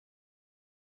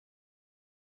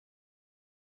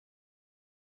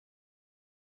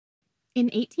In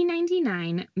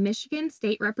 1899, Michigan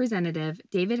State Representative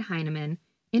David Heinemann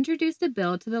introduced a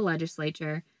bill to the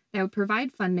legislature that would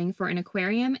provide funding for an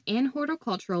aquarium and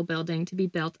horticultural building to be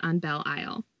built on Belle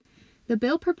Isle. The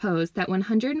bill proposed that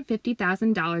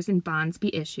 $150,000 in bonds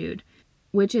be issued,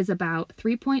 which is about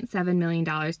 $3.7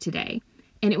 million today,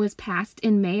 and it was passed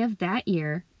in May of that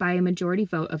year by a majority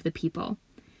vote of the people.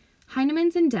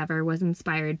 Heinemann's endeavor was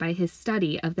inspired by his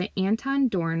study of the Anton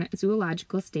Dorn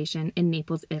Zoological Station in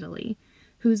Naples, Italy,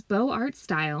 whose Beaux Arts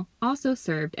style also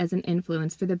served as an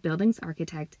influence for the building's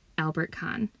architect, Albert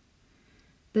Kahn.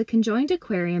 The conjoined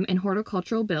aquarium and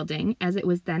horticultural building, as it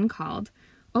was then called,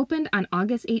 opened on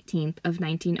August 18th of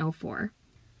 1904.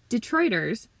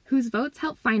 Detroiters, whose votes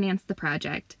helped finance the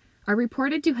project, are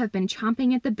reported to have been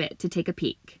chomping at the bit to take a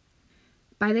peek.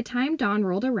 By the time dawn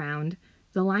rolled around,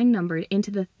 the line numbered into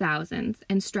the thousands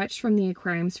and stretched from the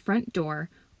aquarium's front door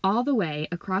all the way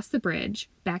across the bridge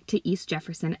back to East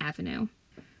Jefferson Avenue.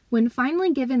 When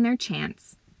finally given their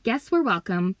chance, guests were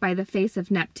welcomed by the face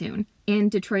of Neptune and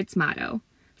Detroit's motto,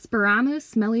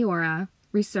 Speramus meliora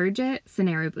resurgit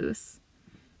cineribus.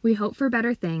 We hope for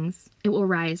better things, it will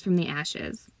rise from the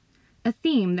ashes. A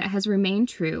theme that has remained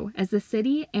true as the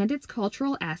city and its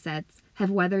cultural assets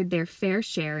have weathered their fair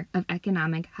share of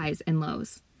economic highs and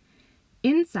lows.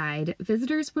 Inside,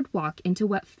 visitors would walk into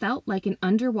what felt like an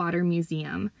underwater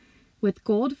museum, with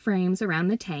gold frames around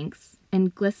the tanks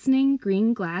and glistening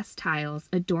green glass tiles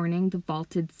adorning the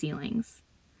vaulted ceilings.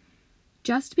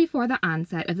 Just before the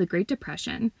onset of the Great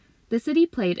Depression, the city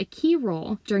played a key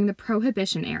role during the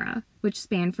Prohibition era, which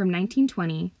spanned from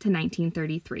 1920 to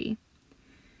 1933.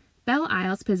 Belle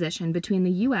Isle's position between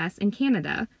the U.S. and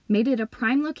Canada made it a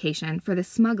prime location for the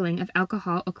smuggling of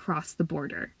alcohol across the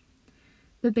border.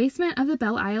 The basement of the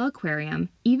Belle Isle Aquarium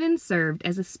even served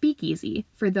as a speakeasy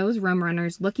for those rum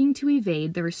runners looking to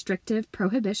evade the restrictive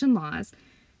prohibition laws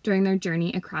during their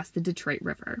journey across the Detroit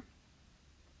River.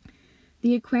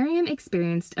 The aquarium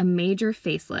experienced a major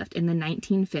facelift in the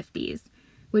 1950s,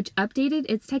 which updated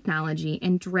its technology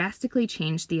and drastically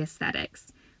changed the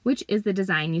aesthetics, which is the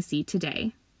design you see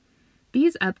today.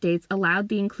 These updates allowed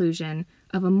the inclusion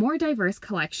of a more diverse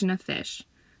collection of fish,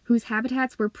 whose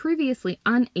habitats were previously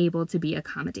unable to be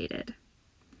accommodated.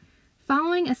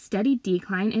 Following a steady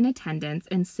decline in attendance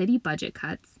and city budget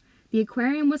cuts, the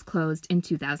aquarium was closed in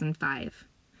 2005.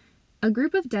 A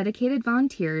group of dedicated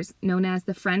volunteers known as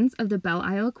the Friends of the Belle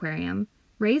Isle Aquarium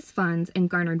raised funds and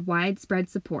garnered widespread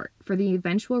support for the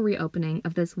eventual reopening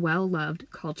of this well-loved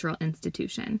cultural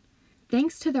institution.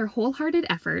 Thanks to their wholehearted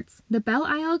efforts, the Belle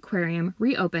Isle Aquarium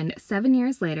reopened 7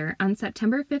 years later on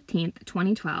September 15,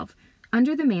 2012,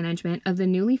 under the management of the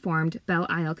newly formed Belle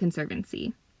Isle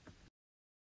Conservancy.